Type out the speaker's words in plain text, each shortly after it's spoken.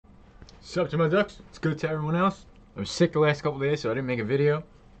Sup to my ducks? It's good to everyone else. I was sick the last couple days, so I didn't make a video.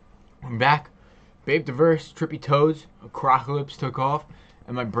 I'm back. BAPETAVERSE, Trippy Toadz, Apocalypse took off,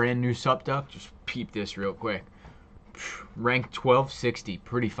 and my brand new sup duck. Just peep this real quick. Rank 1260,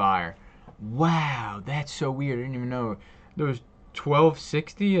 pretty fire. Wow, that's so weird. I didn't even know there was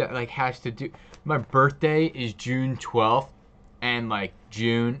 1260. Like has to do. My birthday is June 12th, and like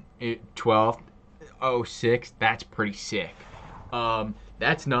June 12th, 06. That's pretty sick.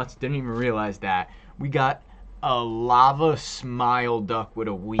 That's nuts. Didn't even realize that. We got a lava smile duck with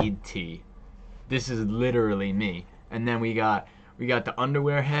a weed tee. This is literally me. And then we got the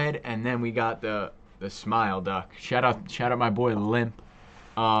underwear head, and then we got the smile duck. Shout out my boy Limp.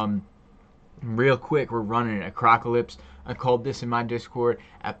 Real quick, we're running it. Apocalypse. I called this in my Discord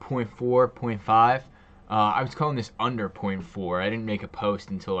at 0.4, 0.5. I was calling this under 0.4. I didn't make a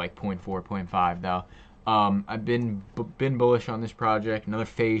post until like 0.4, 0.5 though. I've been bullish on this project. Another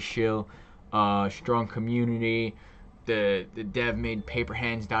phase shill, strong community. The dev made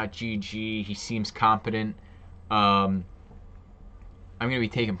paperhands.gg. He seems competent. I'm gonna be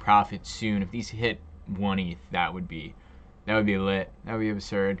taking profits soon. If these hit 1 ETH, that would be lit. That would be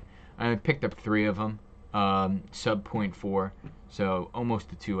absurd. I picked up 3 of them, sub 0.4, so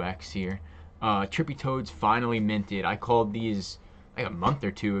almost a 2x here. Trippy Toadz finally minted. I called these like a month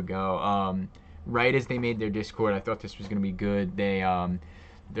or 2 ago. Right as they made their Discord, I thought this was gonna be good. They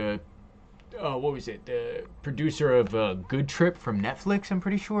what was it? The producer of Good Trip from Netflix, I'm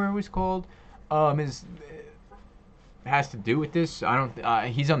pretty sure it was called, has to do with this. I don't.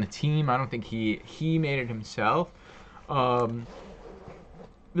 He's on the team. I don't think he made it himself.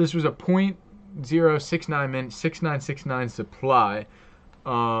 This was a 0.069 mint, 6969 supply.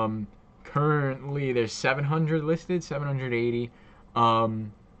 Currently there's 700 listed, 780.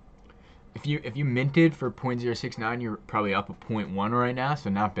 If you minted for 0.069, you're probably up a 0.1 right now, so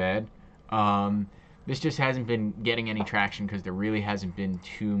not bad. This just hasn't been getting any traction because there really hasn't been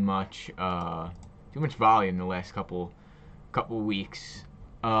too much volume the last couple weeks.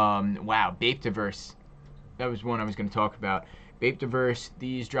 Wow, BAPETAVERSE. That was one I was going to talk about. BAPETAVERSE,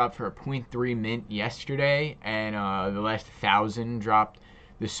 these dropped for a 0.3 mint yesterday, and the last 1,000 dropped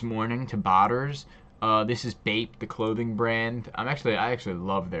this morning to botters. This is Bape, the clothing brand. I actually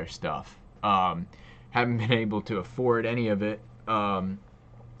love their stuff. Haven't been able to afford any of it,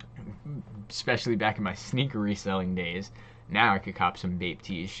 especially back in my sneaker reselling days. Now I could cop some Bape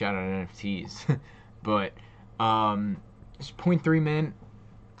tees. Shout out NFTs. But it's 0.3 mint.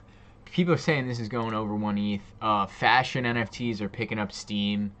 People are saying this is going over 1 ETH. Fashion NFTs are picking up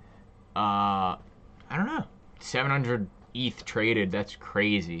steam. I don't know. 700 ETH traded. That's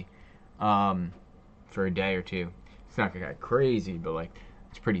crazy. For a day or 2. It's not gonna get crazy, but like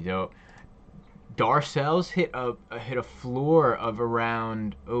it's pretty dope. Darcells hit a floor of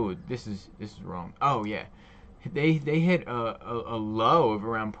around. Oh, this is wrong. Oh yeah, they hit a low of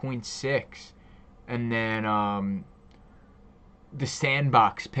around 0.6, and then the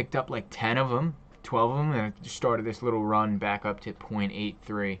Sandbox picked up like 10 of them, 12 of them, and it started this little run back up to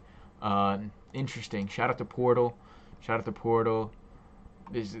 0.83. Interesting. Shout out to Portal. Shout out to Portal.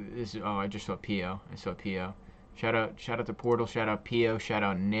 This oh, I just saw Pio. I saw Pio. Shout out to Portal. Shout out Pio. Shout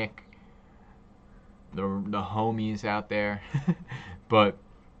out Nick. The homies out there. But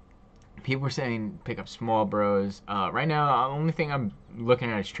people were saying pick up small bros. Right now, the only thing I'm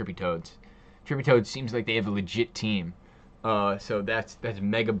looking at is Trippy Toadz. Trippy Toadz seems like they have a legit team. So that's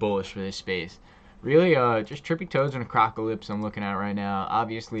mega bullish for this space. Really, just Trippy Toadz and Apocalypse I'm looking at right now.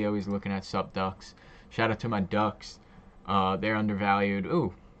 Obviously, always looking at sup ducks. Shout out to my ducks. They're undervalued.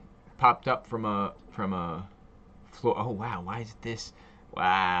 Ooh, popped up from a floor. Oh wow, why is this?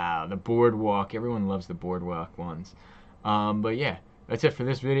 Wow, the boardwalk. Everyone loves the boardwalk ones. But yeah, that's it for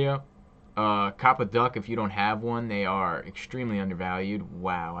this video. Cop a duck if you don't have one. They are extremely undervalued.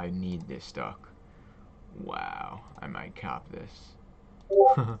 Wow, I need this duck. Wow, I might cop this.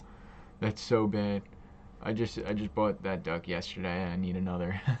 That's so bad. I just bought that duck yesterday and I need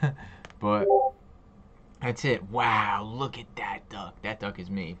another. But that's it. Wow, look at that duck. That duck is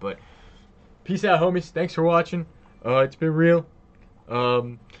me. But peace out, homies. Thanks for watching. It's been real.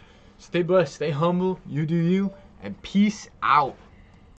 Stay blessed, stay humble, you do you, and peace out.